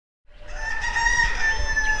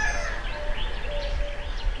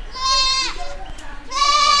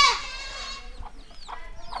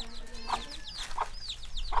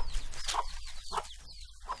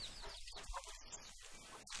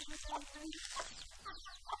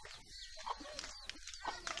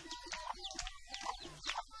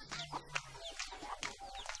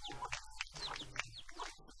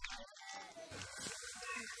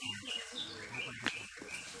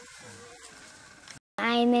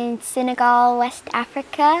I'm in Senegal, West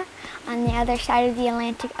Africa, on the other side of the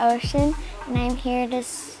Atlantic Ocean, and I'm here to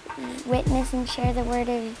witness and share the word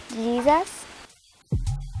of Jesus.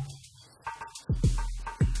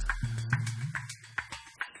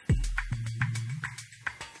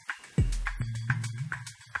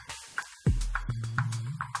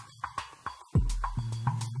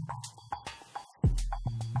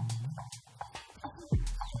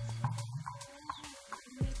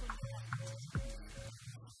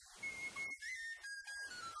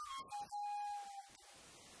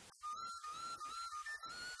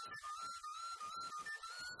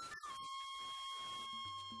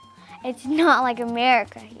 It's not like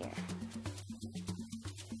America here.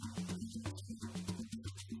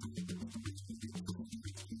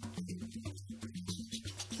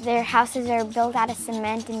 Their houses are built out of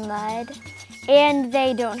cement and mud, and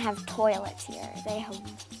they don't have toilets here. They have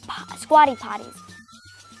squatty potties.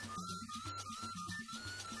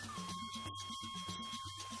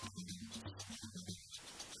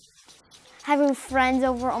 Having friends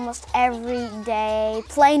over almost every day,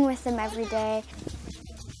 playing with them every day.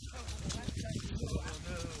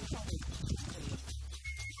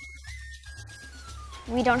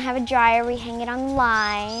 We don't have a dryer, we hang it on the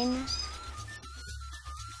line.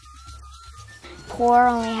 Poor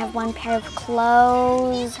only have one pair of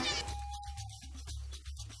clothes.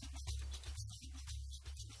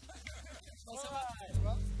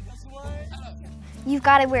 You've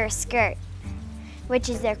got to wear a skirt, which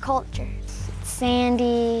is their culture. It's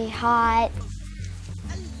sandy, hot.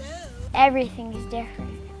 Everything is different.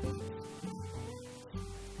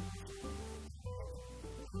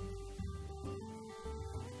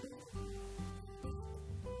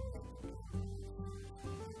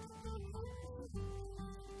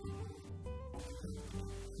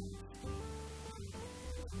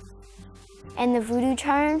 And the voodoo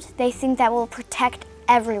charms, they think that will protect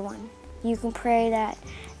everyone. You can pray that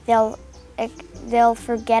they'll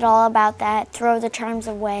forget all about that, throw the charms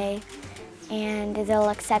away, and they'll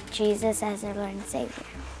accept Jesus as their Lord and Savior.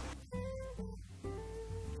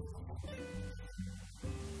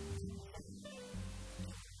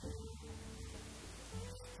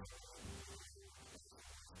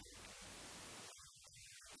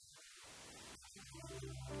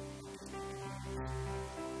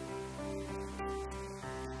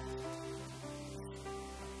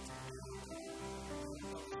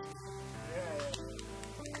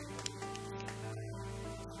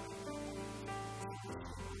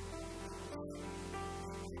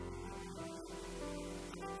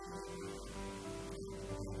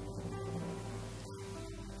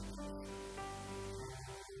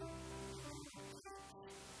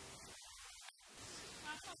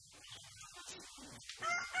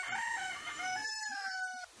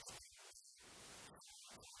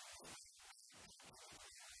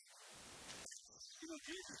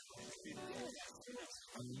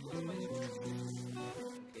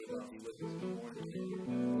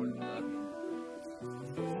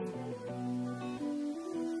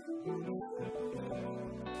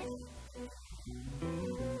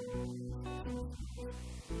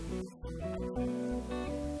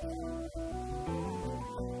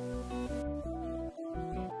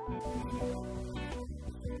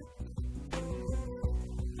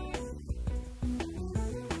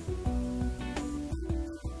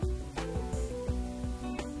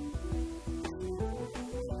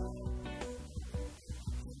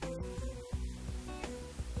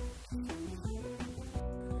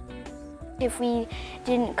 If we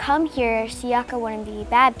didn't come here, Siaka wouldn't be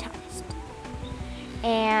baptized.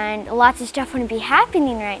 And lots of stuff wouldn't be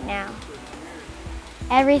happening right now.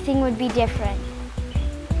 Everything would be different.